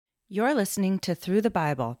You're listening to Through the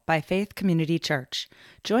Bible by Faith Community Church.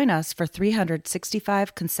 Join us for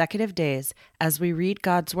 365 consecutive days as we read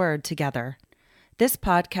God's Word together. This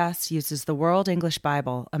podcast uses the World English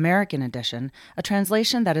Bible, American Edition, a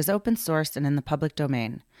translation that is open source and in the public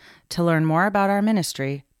domain. To learn more about our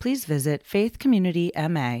ministry, please visit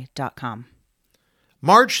faithcommunityma.com.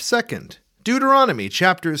 March 2nd, Deuteronomy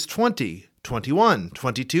chapters 20, 21,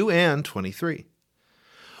 22, and 23.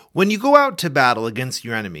 When you go out to battle against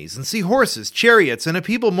your enemies and see horses, chariots, and a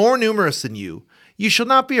people more numerous than you, you shall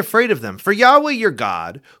not be afraid of them, for Yahweh your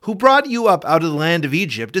God, who brought you up out of the land of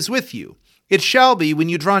Egypt, is with you. It shall be, when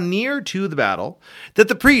you draw near to the battle, that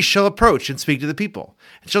the priest shall approach and speak to the people,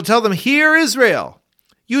 and shall tell them, Hear Israel!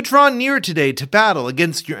 You draw near today to battle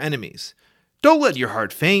against your enemies. Don't let your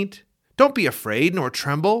heart faint. Don't be afraid nor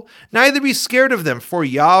tremble, neither be scared of them, for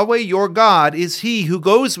Yahweh your God is he who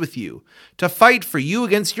goes with you, to fight for you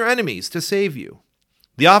against your enemies, to save you.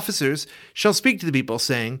 The officers shall speak to the people,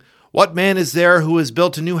 saying, What man is there who has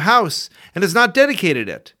built a new house, and has not dedicated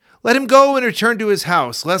it? Let him go and return to his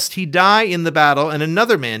house, lest he die in the battle, and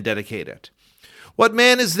another man dedicate it. What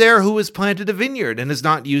man is there who has planted a vineyard, and has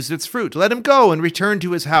not used its fruit? Let him go and return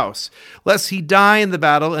to his house, lest he die in the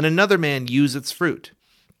battle, and another man use its fruit.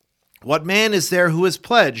 What man is there who has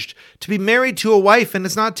pledged to be married to a wife and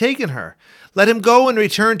has not taken her? Let him go and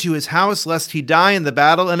return to his house, lest he die in the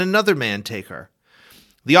battle, and another man take her.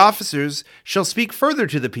 The officers shall speak further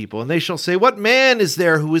to the people, and they shall say, What man is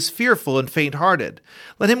there who is fearful and faint-hearted?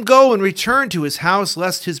 Let him go and return to his house,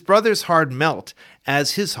 lest his brother's heart melt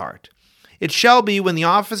as his heart. It shall be, when the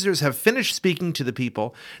officers have finished speaking to the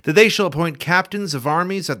people, that they shall appoint captains of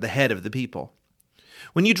armies at the head of the people.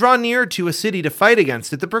 When you draw near to a city to fight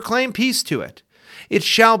against it, to proclaim peace to it. It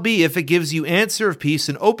shall be, if it gives you answer of peace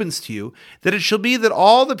and opens to you, that it shall be that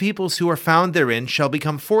all the peoples who are found therein shall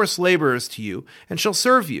become forced laborers to you, and shall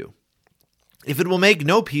serve you. If it will make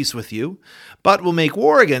no peace with you, but will make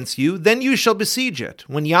war against you, then you shall besiege it.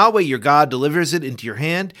 When Yahweh your God delivers it into your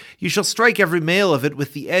hand, you shall strike every male of it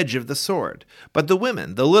with the edge of the sword. But the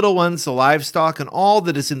women, the little ones, the livestock, and all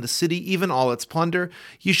that is in the city, even all its plunder,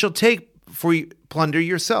 you shall take for plunder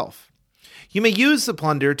yourself. You may use the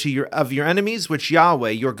plunder of your enemies which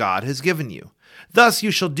Yahweh your God has given you. Thus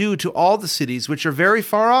you shall do to all the cities which are very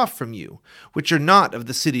far off from you, which are not of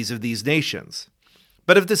the cities of these nations.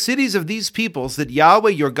 But of the cities of these peoples that Yahweh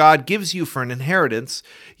your God gives you for an inheritance,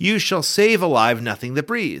 you shall save alive nothing that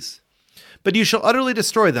breathes. But you shall utterly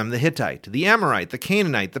destroy them, the Hittite, the Amorite, the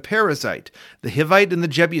Canaanite, the Perizzite, the Hivite, and the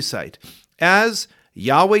Jebusite, as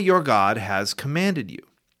Yahweh your God has commanded you.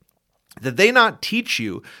 That they not teach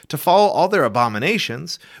you to follow all their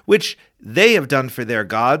abominations, which they have done for their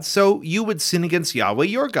gods, so you would sin against Yahweh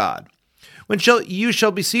your God. When you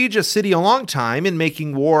shall besiege a city a long time, in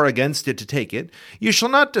making war against it to take it, you shall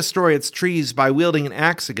not destroy its trees by wielding an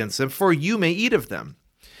axe against them, for you may eat of them.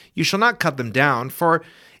 You shall not cut them down, for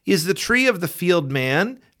is the tree of the field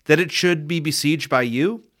man, that it should be besieged by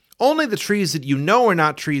you? Only the trees that you know are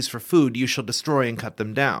not trees for food you shall destroy and cut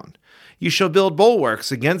them down. You shall build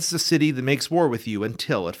bulwarks against the city that makes war with you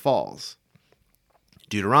until it falls.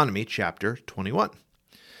 Deuteronomy chapter 21.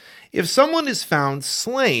 If someone is found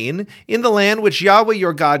slain in the land which Yahweh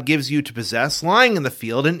your God gives you to possess, lying in the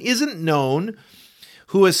field, and isn't known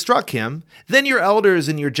who has struck him, then your elders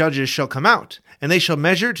and your judges shall come out, and they shall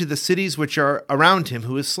measure to the cities which are around him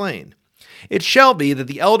who is slain. It shall be that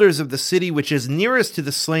the elders of the city which is nearest to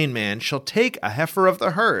the slain man shall take a heifer of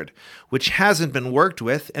the herd, which hasn't been worked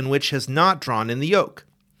with and which has not drawn in the yoke.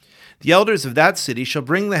 The elders of that city shall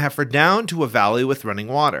bring the heifer down to a valley with running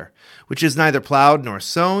water, which is neither plowed nor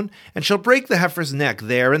sown, and shall break the heifer's neck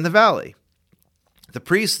there in the valley. The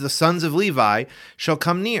priests, the sons of Levi, shall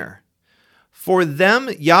come near. For them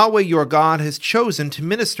Yahweh your God has chosen to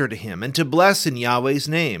minister to him and to bless in Yahweh's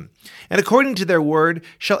name. And according to their word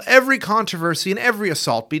shall every controversy and every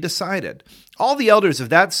assault be decided. All the elders of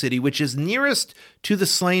that city which is nearest to the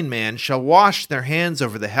slain man shall wash their hands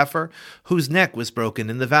over the heifer whose neck was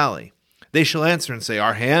broken in the valley. They shall answer and say,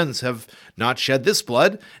 Our hands have not shed this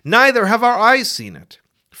blood, neither have our eyes seen it.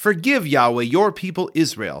 Forgive Yahweh your people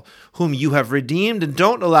Israel, whom you have redeemed, and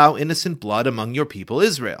don't allow innocent blood among your people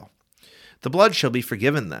Israel. The blood shall be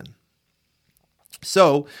forgiven then.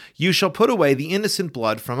 So you shall put away the innocent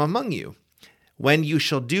blood from among you, when you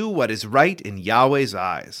shall do what is right in Yahweh's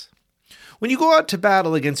eyes. When you go out to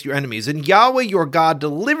battle against your enemies, and Yahweh your God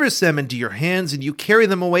delivers them into your hands, and you carry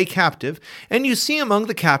them away captive, and you see among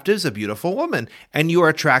the captives a beautiful woman, and you are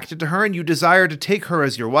attracted to her, and you desire to take her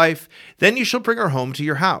as your wife, then you shall bring her home to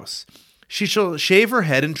your house. She shall shave her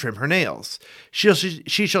head and trim her nails. She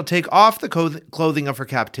shall take off the clothing of her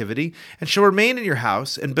captivity, and shall remain in your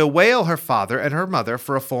house, and bewail her father and her mother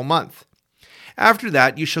for a full month. After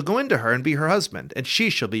that you shall go into her and be her husband, and she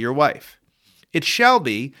shall be your wife. It shall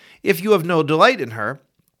be, if you have no delight in her,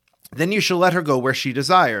 then you shall let her go where she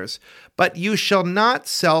desires, but you shall not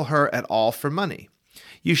sell her at all for money.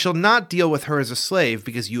 You shall not deal with her as a slave,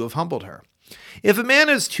 because you have humbled her. If a man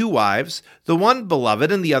has 2 wives, the one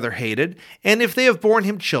beloved and the other hated, and if they have borne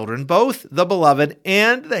him children, both the beloved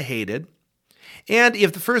and the hated, and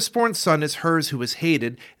if the firstborn son is hers who is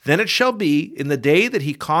hated, then it shall be, in the day that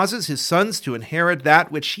he causes his sons to inherit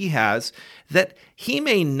that which he has, that he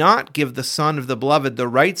may not give the son of the beloved the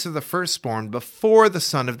rights of the firstborn before the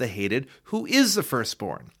son of the hated, who is the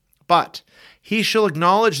firstborn. But he shall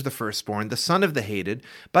acknowledge the firstborn, the son of the hated,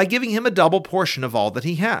 by giving him a double portion of all that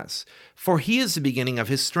he has, for he is the beginning of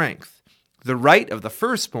his strength. The right of the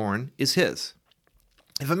firstborn is his.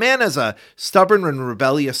 If a man has a stubborn and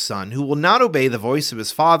rebellious son who will not obey the voice of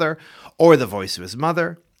his father or the voice of his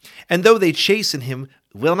mother, and though they chasten him,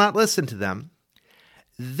 will not listen to them,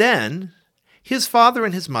 then his father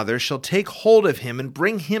and his mother shall take hold of him and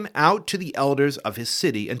bring him out to the elders of his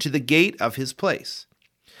city and to the gate of his place.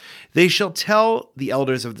 They shall tell the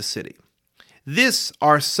elders of the city, "This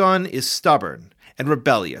our son is stubborn and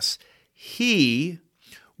rebellious. He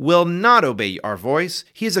will not obey our voice.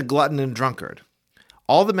 He is a glutton and drunkard."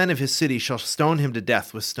 All the men of his city shall stone him to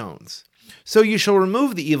death with stones. So you shall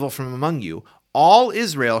remove the evil from among you. All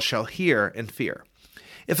Israel shall hear and fear.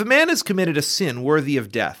 If a man has committed a sin worthy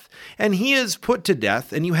of death, and he is put to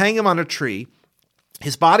death, and you hang him on a tree,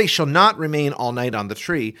 his body shall not remain all night on the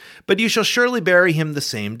tree, but you shall surely bury him the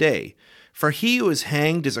same day. For he who is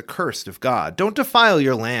hanged is accursed of God. Don't defile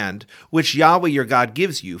your land, which Yahweh your God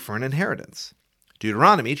gives you for an inheritance.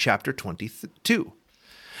 Deuteronomy chapter 22.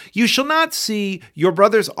 You shall not see your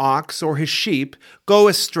brother's ox or his sheep go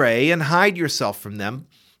astray and hide yourself from them.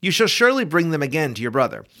 You shall surely bring them again to your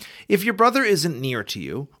brother. If your brother isn't near to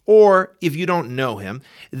you, or if you don't know him,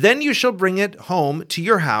 then you shall bring it home to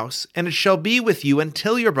your house, and it shall be with you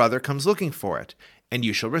until your brother comes looking for it, and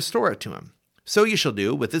you shall restore it to him. So you shall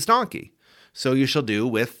do with his donkey. So you shall do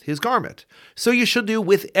with his garment. So you shall do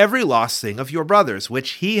with every lost thing of your brother's,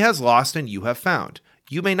 which he has lost and you have found.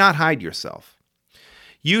 You may not hide yourself.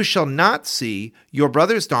 You shall not see your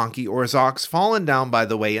brother's donkey or his ox fallen down by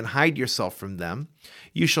the way and hide yourself from them.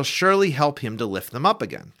 You shall surely help him to lift them up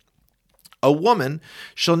again. A woman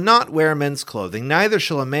shall not wear men's clothing, neither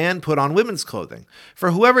shall a man put on women's clothing.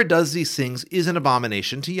 For whoever does these things is an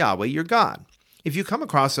abomination to Yahweh your God. If you come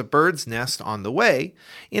across a bird's nest on the way,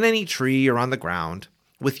 in any tree or on the ground,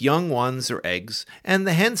 with young ones or eggs, and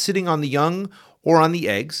the hen sitting on the young or on the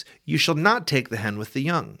eggs, you shall not take the hen with the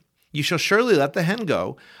young. You shall surely let the hen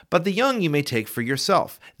go, but the young you may take for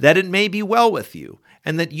yourself, that it may be well with you,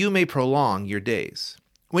 and that you may prolong your days.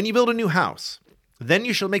 When you build a new house, then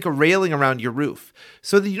you shall make a railing around your roof,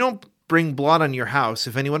 so that you don't bring blood on your house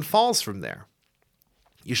if anyone falls from there.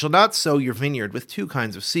 You shall not sow your vineyard with 2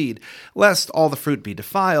 kinds of seed, lest all the fruit be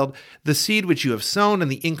defiled, the seed which you have sown and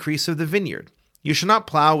the increase of the vineyard. You shall not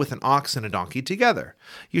plow with an ox and a donkey together.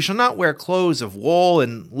 You shall not wear clothes of wool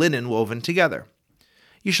and linen woven together.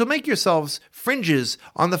 You shall make yourselves fringes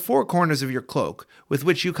on the 4 corners of your cloak, with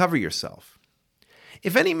which you cover yourself.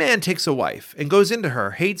 If any man takes a wife, and goes into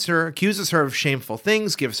her, hates her, accuses her of shameful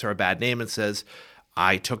things, gives her a bad name, and says,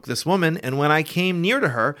 "I took this woman, and when I came near to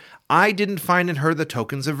her, I didn't find in her the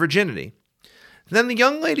tokens of virginity," then the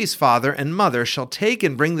young lady's father and mother shall take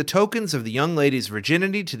and bring the tokens of the young lady's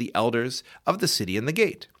virginity to the elders of the city and the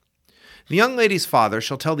gate. The young lady's father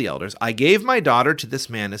shall tell the elders, "I gave my daughter to this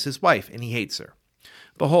man as his wife, and he hates her.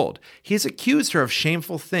 Behold, he has accused her of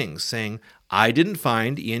shameful things, saying, I didn't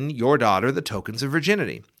find in your daughter the tokens of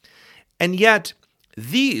virginity. And yet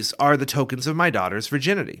these are the tokens of my daughter's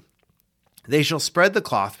virginity." They shall spread the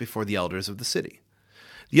cloth before the elders of the city.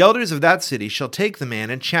 The elders of that city shall take the man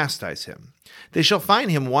and chastise him. They shall fine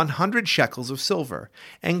him 100 shekels of silver,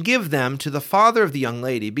 and give them to the father of the young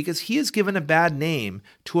lady, because he has given a bad name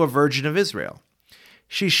to a virgin of Israel.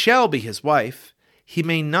 She shall be his wife. He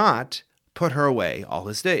may not put her away all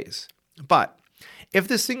his days. But if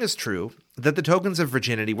this thing is true, that the tokens of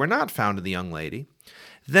virginity were not found in the young lady,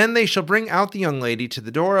 then they shall bring out the young lady to the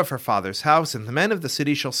door of her father's house, and the men of the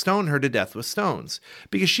city shall stone her to death with stones,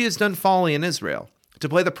 because she has done folly in Israel, to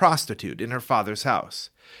play the prostitute in her father's house.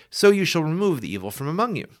 So you shall remove the evil from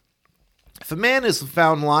among you. If a man is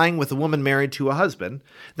found lying with a woman married to a husband,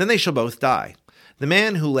 then they shall both die, the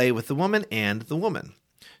man who lay with the woman and the woman.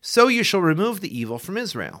 So you shall remove the evil from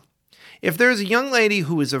Israel. If there is a young lady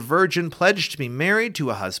who is a virgin pledged to be married to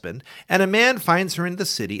a husband, and a man finds her in the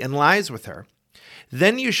city and lies with her,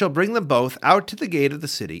 then you shall bring them both out to the gate of the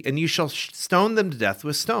city, and you shall stone them to death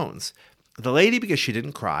with stones. The lady because she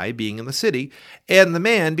didn't cry, being in the city, and the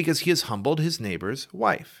man because he has humbled his neighbor's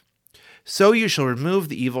wife. So you shall remove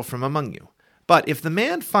the evil from among you. But if the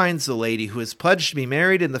man finds the lady who is pledged to be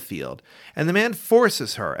married in the field, and the man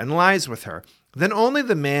forces her and lies with her, then only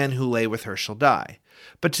the man who lay with her shall die.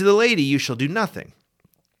 But to the lady you shall do nothing.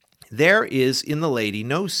 There is in the lady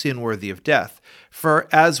no sin worthy of death, for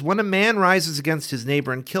as when a man rises against his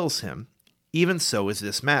neighbor and kills him, even so is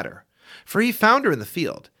this matter. For he found her in the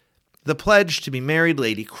field. The pledged to be married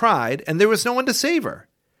lady cried, and there was no one to save her.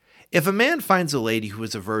 If a man finds a lady who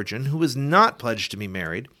is a virgin, who is not pledged to be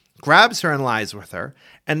married, grabs her and lies with her,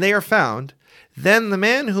 and they are found, then the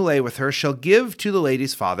man who lay with her shall give to the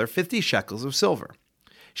lady's father 50 shekels of silver.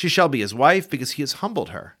 She shall be his wife, because he has humbled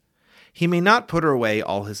her. He may not put her away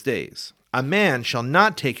all his days. A man shall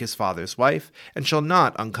not take his father's wife, and shall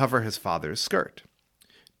not uncover his father's skirt.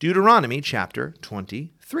 Deuteronomy chapter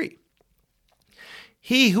 23.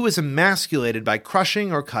 He who is emasculated by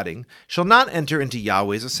crushing or cutting shall not enter into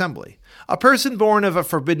Yahweh's assembly. A person born of a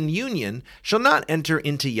forbidden union shall not enter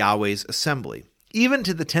into Yahweh's assembly. Even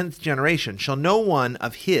to the 10th generation shall no one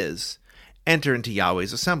of his enter into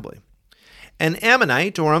Yahweh's assembly. An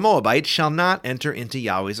Ammonite or a Moabite shall not enter into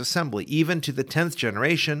Yahweh's assembly. Even to the 10th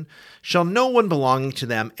generation shall no one belonging to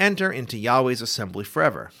them enter into Yahweh's assembly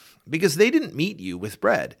forever, because they didn't meet you with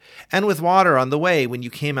bread and with water on the way when you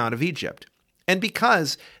came out of Egypt, and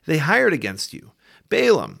because they hired against you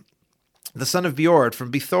Balaam, the son of Beor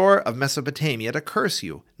from Bethor of Mesopotamia, to curse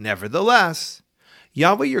you. Nevertheless,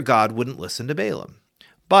 Yahweh your God wouldn't listen to Balaam.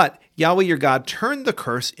 But Yahweh your God turned the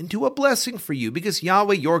curse into a blessing for you, because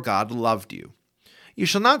Yahweh your God loved you. You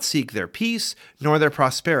shall not seek their peace, nor their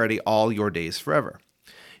prosperity all your days forever.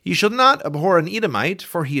 You shall not abhor an Edomite,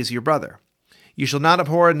 for he is your brother. You shall not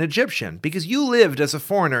abhor an Egyptian, because you lived as a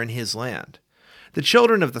foreigner in his land. The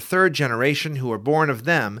children of the 3rd generation who are born of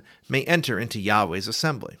them may enter into Yahweh's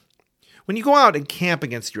assembly. When you go out and camp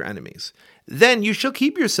against your enemies, then you shall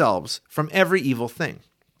keep yourselves from every evil thing.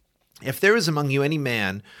 If there is among you any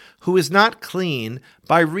man who is not clean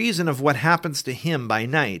by reason of what happens to him by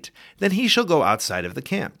night, then he shall go outside of the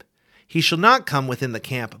camp. He shall not come within the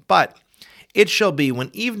camp, but it shall be when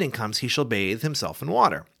evening comes he shall bathe himself in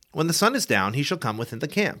water. When the sun is down, he shall come within the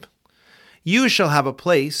camp. You shall have a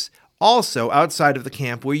place also outside of the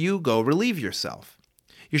camp where you go relieve yourself.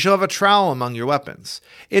 You shall have a trowel among your weapons.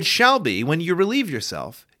 It shall be, when you relieve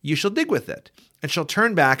yourself, you shall dig with it, and shall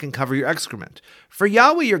turn back and cover your excrement. For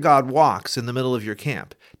Yahweh your God walks in the middle of your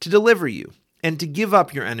camp, to deliver you, and to give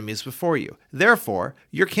up your enemies before you. Therefore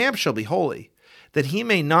your camp shall be holy, that he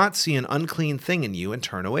may not see an unclean thing in you and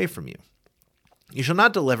turn away from you. You shall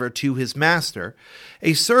not deliver to his master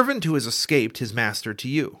a servant who has escaped his master to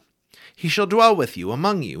you. He shall dwell with you,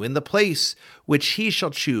 among you, in the place which he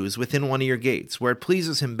shall choose within one of your gates, where it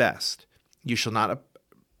pleases him best. You shall not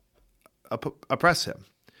oppress him.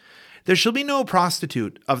 There shall be no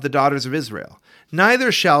prostitute of the daughters of Israel,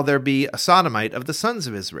 neither shall there be a sodomite of the sons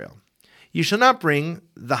of Israel. You shall not bring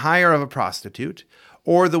the hire of a prostitute,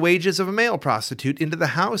 or the wages of a male prostitute, into the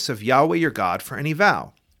house of Yahweh your God for any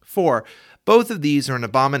vow, for both of these are an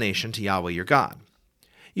abomination to Yahweh your God.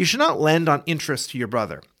 You shall not lend on interest to your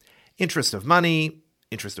brother, interest of money,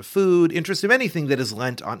 interest of food, interest of anything that is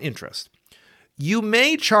lent on interest. You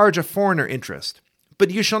may charge a foreigner interest, but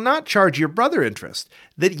you shall not charge your brother interest,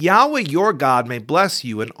 that Yahweh your God may bless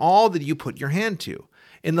you in all that you put your hand to,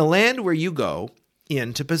 in the land where you go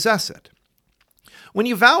in to possess it. When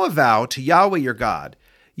you vow a vow to Yahweh your God,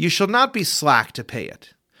 you shall not be slack to pay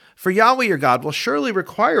it. For Yahweh your God will surely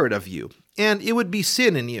require it of you, and it would be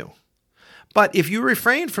sin in you. But if you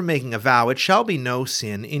refrain from making a vow, it shall be no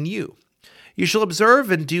sin in you. You shall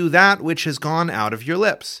observe and do that which has gone out of your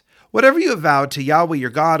lips. Whatever you have vowed to Yahweh your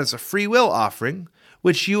God as a freewill offering,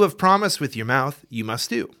 which you have promised with your mouth, you must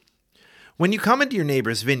do. When you come into your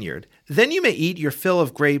neighbor's vineyard, then you may eat your fill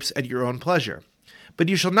of grapes at your own pleasure, but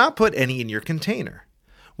you shall not put any in your container.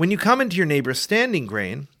 When you come into your neighbor's standing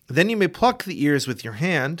grain, then you may pluck the ears with your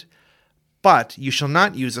hand, but you shall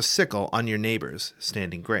not use a sickle on your neighbor's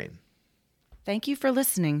standing grain. Thank you for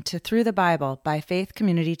listening to Through the Bible by Faith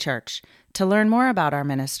Community Church. To learn more about our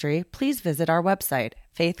ministry, please visit our website,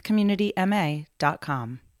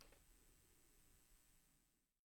 faithcommunityma.com.